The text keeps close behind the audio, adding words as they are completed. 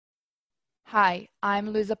Hi, I'm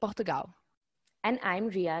Luisa Portugal. And I'm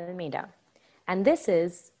Ria Almeida. And this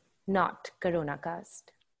is not CoronaCast.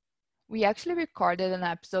 We actually recorded an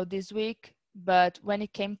episode this week, but when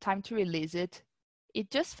it came time to release it,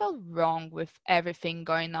 it just felt wrong with everything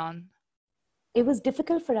going on. It was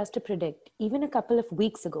difficult for us to predict, even a couple of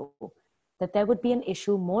weeks ago, that there would be an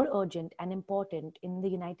issue more urgent and important in the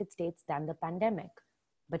United States than the pandemic.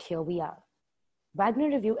 But here we are. Wagner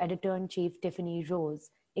Review Editor-in-Chief Tiffany Rose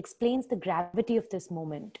explains the gravity of this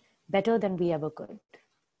moment better than we ever could.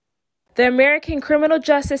 The American criminal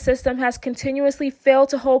justice system has continuously failed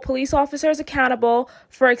to hold police officers accountable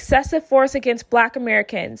for excessive force against Black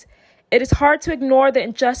Americans. It is hard to ignore the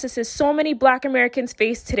injustices so many Black Americans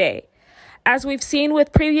face today. As we've seen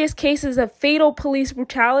with previous cases of fatal police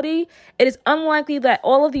brutality, it is unlikely that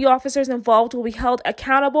all of the officers involved will be held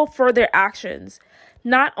accountable for their actions.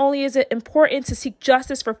 Not only is it important to seek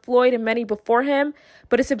justice for Floyd and many before him,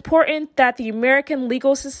 but it's important that the American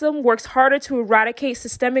legal system works harder to eradicate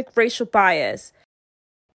systemic racial bias.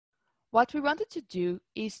 What we wanted to do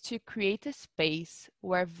is to create a space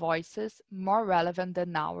where voices more relevant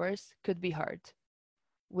than ours could be heard.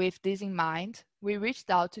 With this in mind, we reached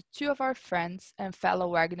out to two of our friends and fellow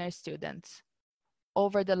Wagner students.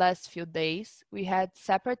 Over the last few days, we had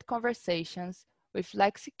separate conversations with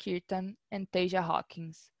Lexi Kirtan and Tasia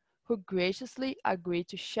Hawkins, who graciously agreed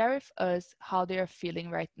to share with us how they are feeling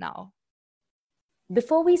right now.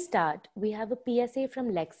 Before we start, we have a PSA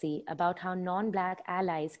from Lexi about how non-Black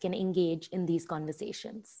allies can engage in these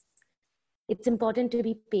conversations. It's important to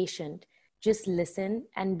be patient, just listen,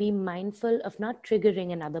 and be mindful of not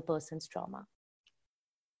triggering another person's trauma.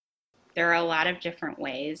 There are a lot of different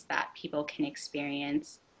ways that people can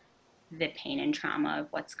experience the pain and trauma of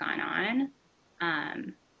what's gone on,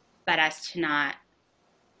 but as to not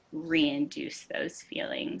reinduce those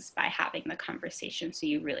feelings by having the conversation. So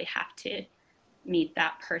you really have to meet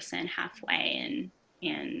that person halfway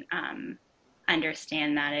and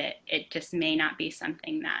understand that it just may not be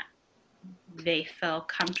something that they feel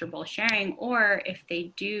comfortable sharing, or if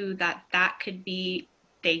they do, that could be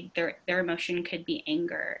their emotion could be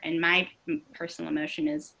anger, and my personal emotion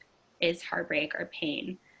is heartbreak or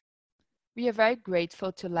pain. We are very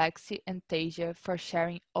grateful to Lexi and Tasia for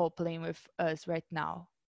sharing openly with us right now.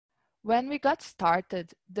 When we got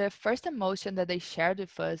started, the first emotion that they shared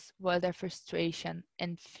with us was their frustration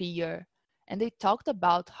and fear, and they talked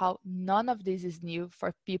about how none of this is new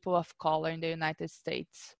for people of color in the United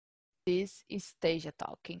States. This is Tasia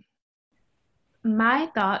talking. My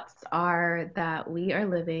thoughts are that we are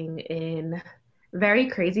living in very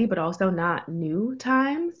crazy, but also not new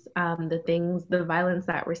times. The violence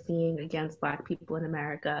that we're seeing against Black people in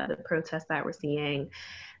America, the protests that we're seeing,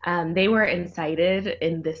 they were incited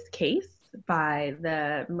in this case by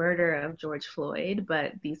the murder of George Floyd,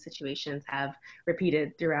 but these situations have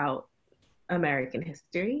repeated throughout American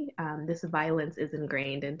history. This violence is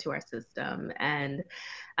ingrained into our system, and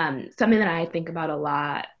something that I think about a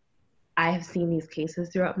lot. I have seen these cases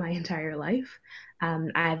throughout my entire life.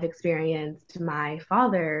 I've experienced, my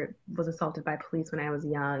father was assaulted by police when I was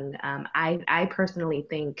young. I personally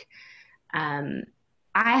think I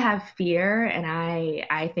have fear, and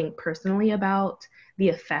I think personally about the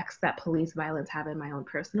effects that police violence have in my own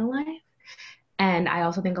personal life. And I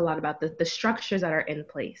also think a lot about the structures that are in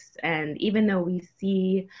place. And even though we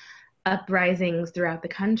see uprisings throughout the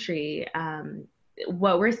country,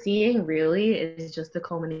 what we're seeing really is just the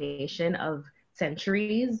culmination of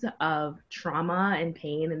centuries of trauma and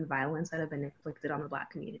pain and violence that have been inflicted on the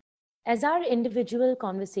Black community. As our individual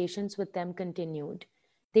conversations with them continued,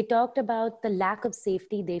 they talked about the lack of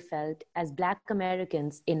safety they felt as Black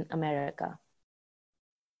Americans in America.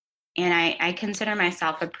 And I consider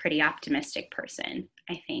myself a pretty optimistic person,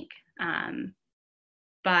 I think.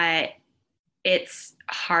 But it's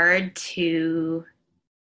hard to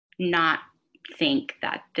not think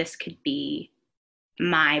that this could be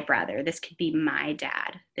my brother, this could be my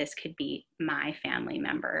dad, this could be my family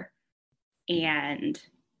member, and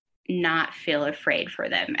not feel afraid for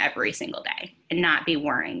them every single day and not be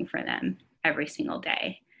worrying for them every single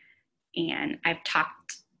day. And I've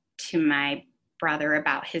talked to my brother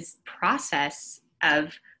about his process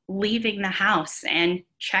of leaving the house and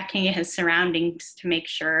checking his surroundings to make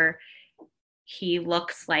sure he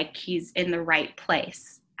looks like he's in the right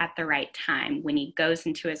place at the right time. When he goes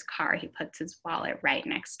into his car, he puts his wallet right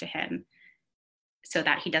next to him so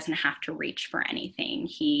that he doesn't have to reach for anything.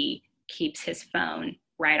 He keeps his phone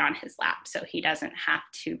right on his lap so he doesn't have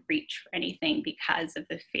to reach for anything because of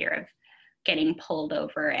the fear of getting pulled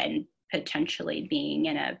over and potentially being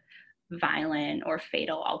in a violent or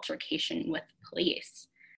fatal altercation with police.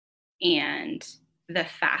 And the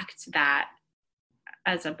fact that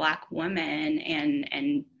as a Black woman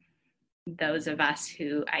and those of us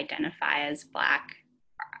who identify as Black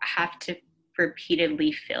have to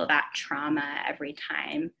repeatedly feel that trauma every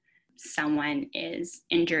time someone is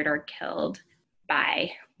injured or killed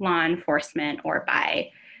by law enforcement or by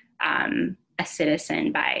a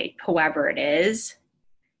citizen, by whoever it is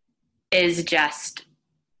just,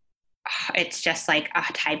 it's just like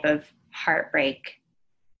a type of heartbreak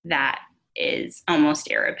that is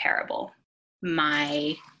almost irreparable.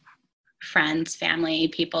 My friends, family,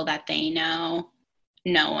 people that they know,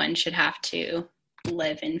 no one should have to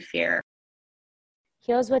live in fear.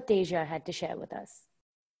 Here's what Tasia had to share with us.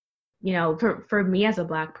 You know, for me as a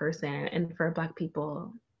Black person and for Black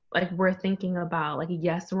people, like we're thinking about like,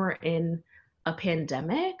 yes, we're in a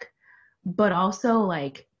pandemic, but also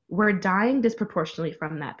like we're dying disproportionately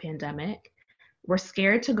from that pandemic. We're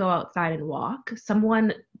scared to go outside and walk.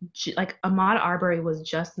 Someone like Ahmaud Arbery was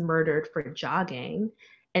just murdered for jogging.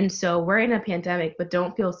 And so we're in a pandemic, but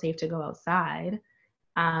don't feel safe to go outside.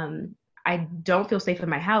 I don't feel safe in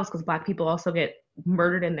my house because Black people also get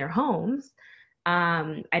murdered in their homes.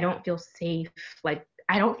 I don't feel safe. Like,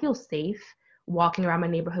 I don't feel safe walking around my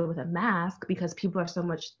neighborhood with a mask because people are so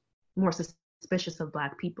much more suspicious of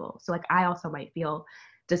Black people. So like, I also might feel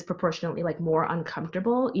disproportionately like more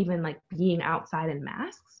uncomfortable even like being outside in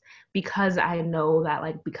masks because I know that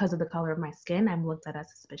like because of the color of my skin, I'm looked at as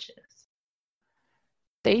suspicious.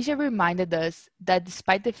 Tasia reminded us that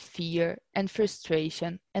despite the fear and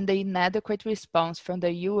frustration and the inadequate response from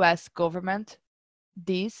the US government,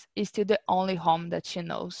 this is still the only home that she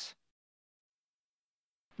knows.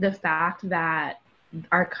 The fact that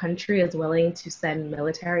our country is willing to send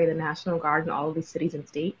military, the National Guard, in all of these cities and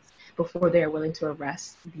states before they're willing to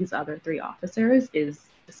arrest these other 3 officers is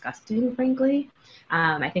disgusting, frankly.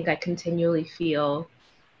 I think I continually feel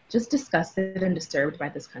just disgusted and disturbed by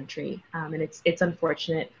this country. And it's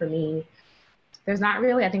unfortunate for me. There's not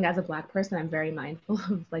really, I think as a Black person, I'm very mindful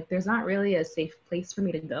of like, there's not really a safe place for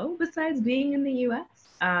me to go besides being in the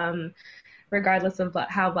US. Regardless of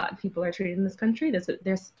how Black people are treated in this country,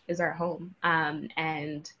 this is our home.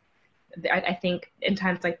 And I think in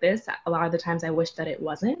times like this, a lot of the times I wish that it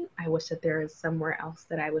wasn't. I wish that there is somewhere else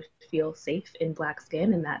that I would feel safe in Black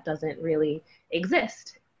skin, and that doesn't really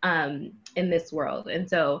exist in this world. And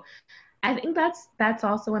so I think that's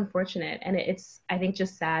also unfortunate. And it's, I think,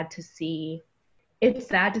 just sad to see. It's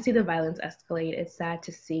sad to see the violence escalate. It's sad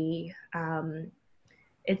to see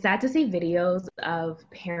videos of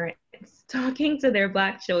parents talking to their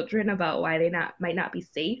Black children about why they might not be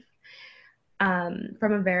safe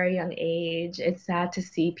from a very young age. It's sad to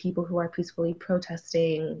see people who are peacefully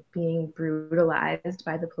protesting being brutalized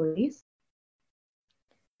by the police.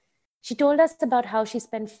 She told us about how she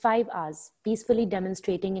spent 5 hours peacefully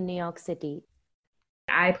demonstrating in New York City.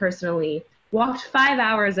 I personally walked 5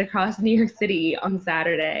 hours across New York City on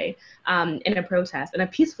Saturday in a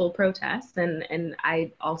peaceful protest. And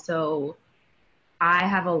I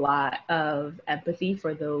have a lot of empathy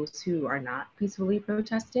for those who are not peacefully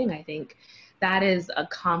protesting. I think that is a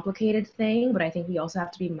complicated thing, but I think we also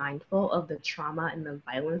have to be mindful of the trauma and the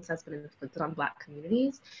violence that's been inflicted on Black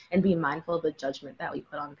communities and be mindful of the judgment that we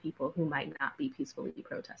put on people who might not be peacefully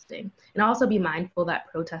protesting. And also be mindful that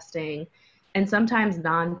protesting and sometimes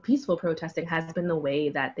non-peaceful protesting has been the way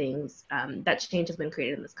that that change has been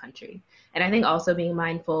created in this country. And I think also being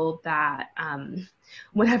mindful that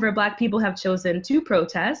whenever Black people have chosen to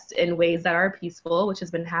protest in ways that are peaceful, which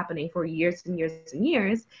has been happening for years and years and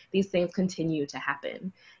years, these things continue to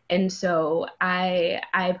happen. And so I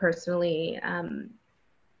personally,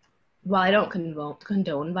 while I don't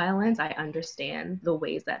condone violence, I understand the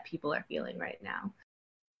ways that people are feeling right now.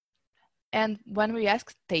 And when we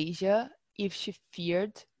asked Tasia if she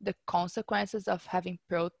feared the consequences of having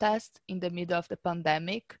protests in the middle of the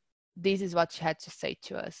pandemic, this is what she had to say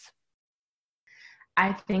to us.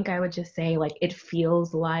 I think I would just say, like, it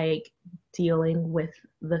feels like dealing with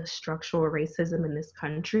the structural racism in this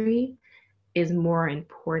country is more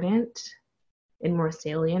important and more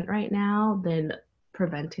salient right now than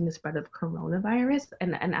preventing the spread of coronavirus.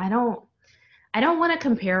 And I don't want to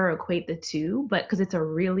compare or equate the two, but because it's a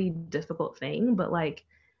really difficult thing, but like,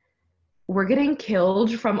 we're getting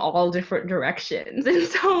killed from all different directions. And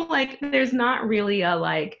so like, there's not really a,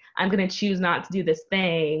 like, I'm going to choose not to do this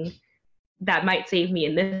thing that might save me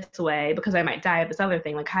in this way because I might die of this other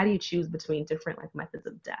thing. Like, how do you choose between different like methods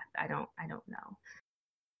of death? I don't know.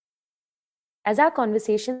 As our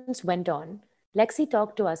conversations went on, Lexi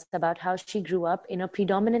talked to us about how she grew up in a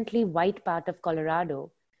predominantly white part of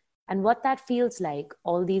Colorado and what that feels like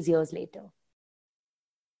all these years later.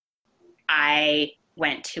 I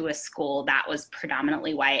went to a school that was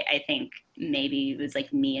predominantly white. I think maybe it was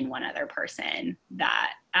like me and one other person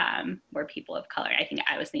that were people of color. I think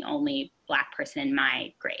I was the only Black person in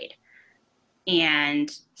my grade. And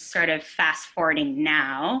sort of fast forwarding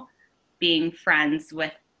now, being friends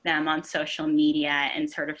with them on social media and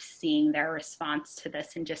sort of seeing their response to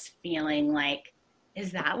this and just feeling like,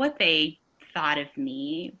 is that what they thought of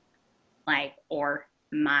me? Like, or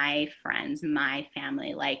my friends, my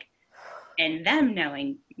family, like, and them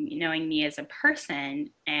knowing me as a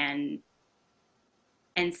person and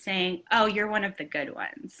saying, oh, you're one of the good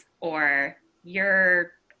ones, or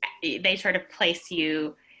they sort of place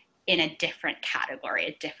you in a different category,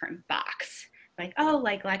 a different box. Like, oh,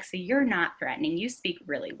 like, Lexi, you're not threatening. You speak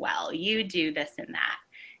really well. You do this and that.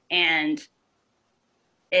 And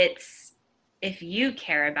it's, if you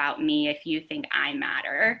care about me, if you think I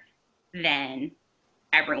matter, then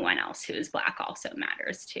everyone else who is Black also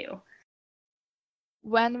matters too.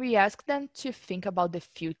 When we ask them to think about the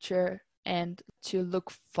future and to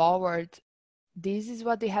look forward, this is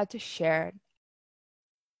what they had to share.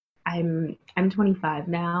 I'm 25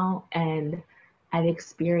 now, and I've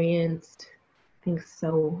experienced, I think,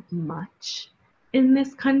 so much in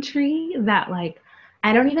this country that, like,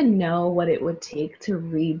 I don't even know what it would take to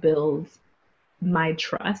rebuild my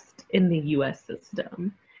trust in the US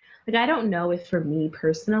system. Like, I don't know if for me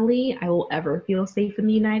personally, I will ever feel safe in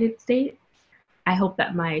the United States. I hope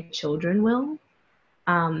that my children will.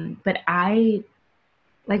 But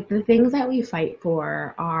like, the things that we fight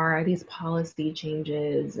for are these policy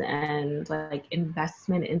changes and like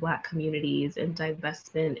investment in Black communities and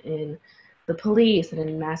divestment in the police and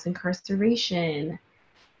in mass incarceration.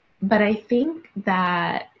 But I think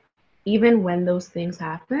that even when those things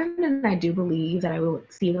happen, and I do believe that I will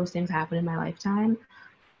see those things happen in my lifetime,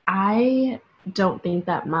 I don't think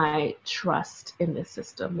that my trust in the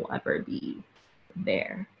system will ever be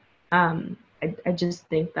there. I just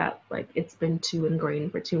think that, like, it's been too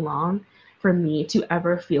ingrained for too long for me to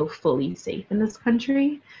ever feel fully safe in this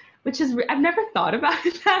country, which is, I've never thought about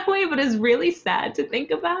it that way, but it's really sad to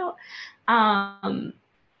think about.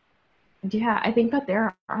 Yeah, I think that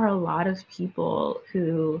there are a lot of people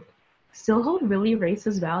who still hold really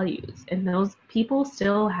racist values, and those people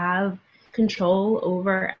still have control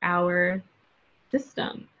over our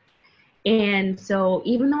system. And so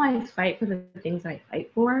even though I fight for the things I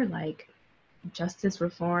fight for, like justice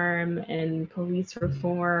reform and police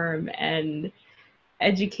reform and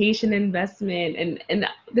education investment, and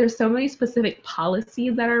there's so many specific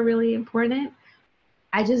policies that are really important,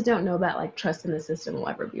 I just don't know that, like, trust in the system will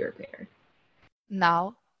ever be repaired.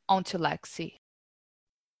 Now, on to Lexi.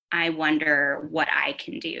 I wonder what I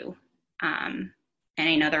can do. And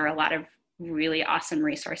I know there are a lot of really awesome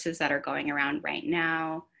resources that are going around right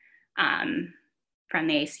now from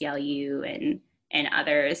the ACLU and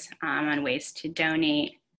others on ways to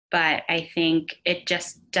donate. But I think it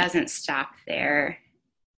just doesn't stop there.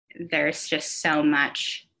 There's just so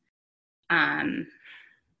much,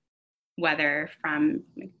 whether from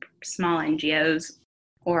small NGOs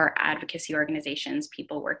or advocacy organizations,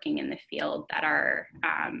 people working in the field that are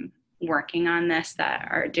working on this, that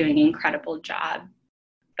are doing an incredible job.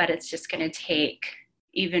 But it's just going to take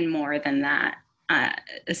even more than that,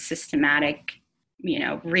 a systematic,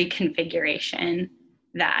 reconfiguration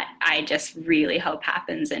that I just really hope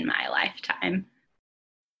happens in my lifetime.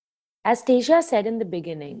 As Tasia said in the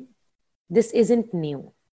beginning, this isn't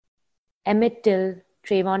new. Emmett Till,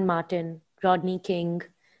 Trayvon Martin, Rodney King,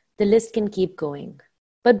 the list can keep going.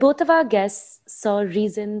 But both of our guests saw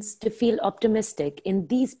reasons to feel optimistic in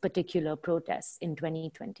these particular protests in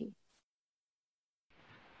 2020.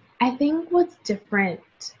 I think what's different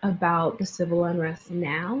about the civil unrest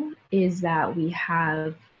now is that we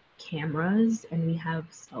have cameras and we have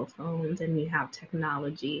cell phones and we have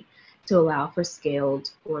technology to allow for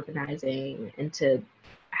scaled organizing and to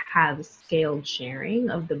have scaled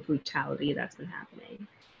sharing of the brutality that's been happening.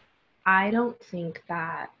 I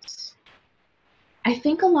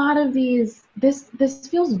think a lot of these, this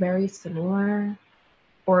feels very similar,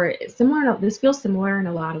 this feels similar in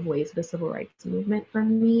a lot of ways to the civil rights movement for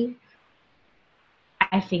me.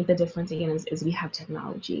 I think the difference again is we have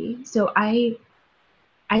technology. So I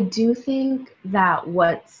do think that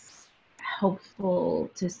what's helpful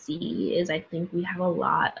to see is, I think we have a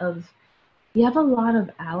lot of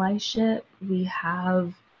allyship. We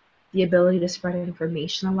have the ability to spread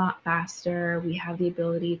information a lot faster. We have the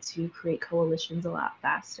ability to create coalitions a lot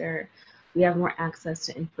faster. We have more access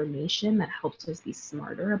to information that helps us be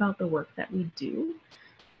smarter about the work that we do.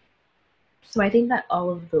 So I think that all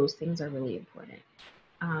of those things are really important.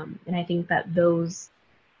 And I think that those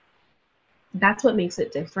that's what makes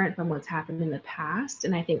it different from what's happened in the past.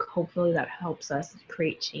 And I think hopefully that helps us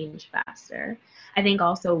create change faster. I think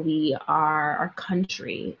also our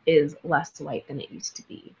country is less white than it used to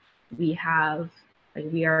be. We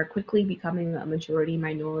are quickly becoming a majority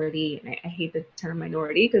minority. And I hate the term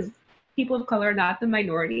minority because people of color are not the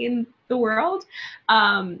minority in the world.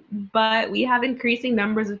 But we have increasing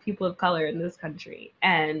numbers of people of color in this country.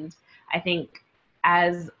 And I think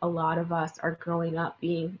as a lot of us are growing up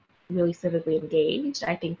being really civically engaged,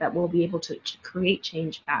 I think that we'll be able to create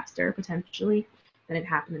change faster potentially than it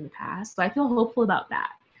happened in the past. So I feel hopeful about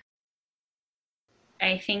that.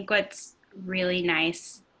 I think what's really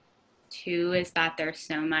nice too is that there's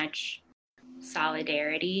so much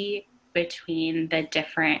solidarity between the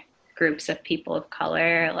different groups of people of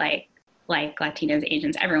color, like Latinos,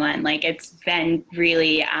 Asians, everyone. Like, it's been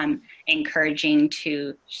really encouraging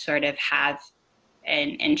to sort of have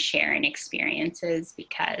and share in experiences,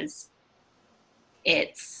 because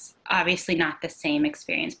it's obviously not the same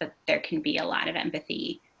experience, but there can be a lot of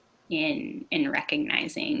empathy in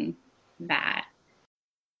recognizing that.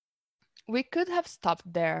 We could have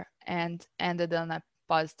stopped there and ended on a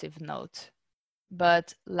positive note,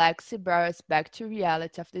 but Lexi brought us back to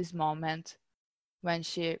reality of this moment when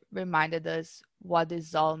she reminded us what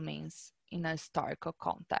this all means in a historical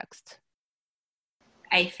context.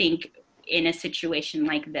 I think in a situation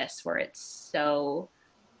like this, where it's so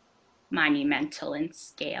monumental in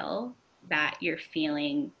scale, that you're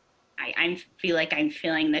feeling, I feel like I'm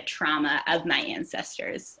feeling the trauma of my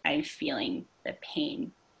ancestors. I'm feeling the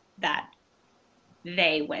pain that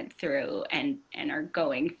they went through and are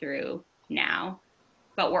going through now.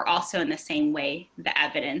 But we're also in the same way the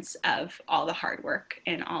evidence of all the hard work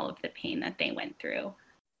and all of the pain that they went through.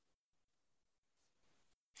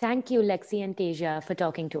 Thank you, Lexi and Tasia, for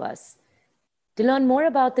talking to us. To learn more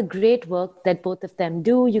about the great work that both of them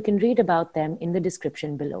do, you can read about them in the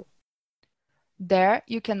description below. There,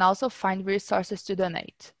 you can also find resources to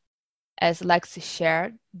donate. As Lexi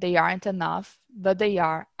shared, they aren't enough, but they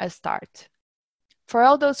are a start. For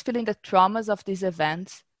all those feeling the traumas of these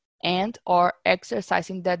events and or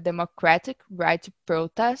exercising their democratic right to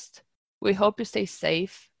protest, we hope you stay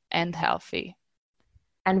safe and healthy.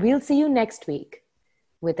 And we'll see you next week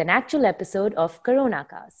with an actual episode of Corona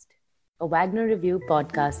Cast, a Wagner Review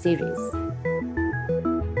podcast series.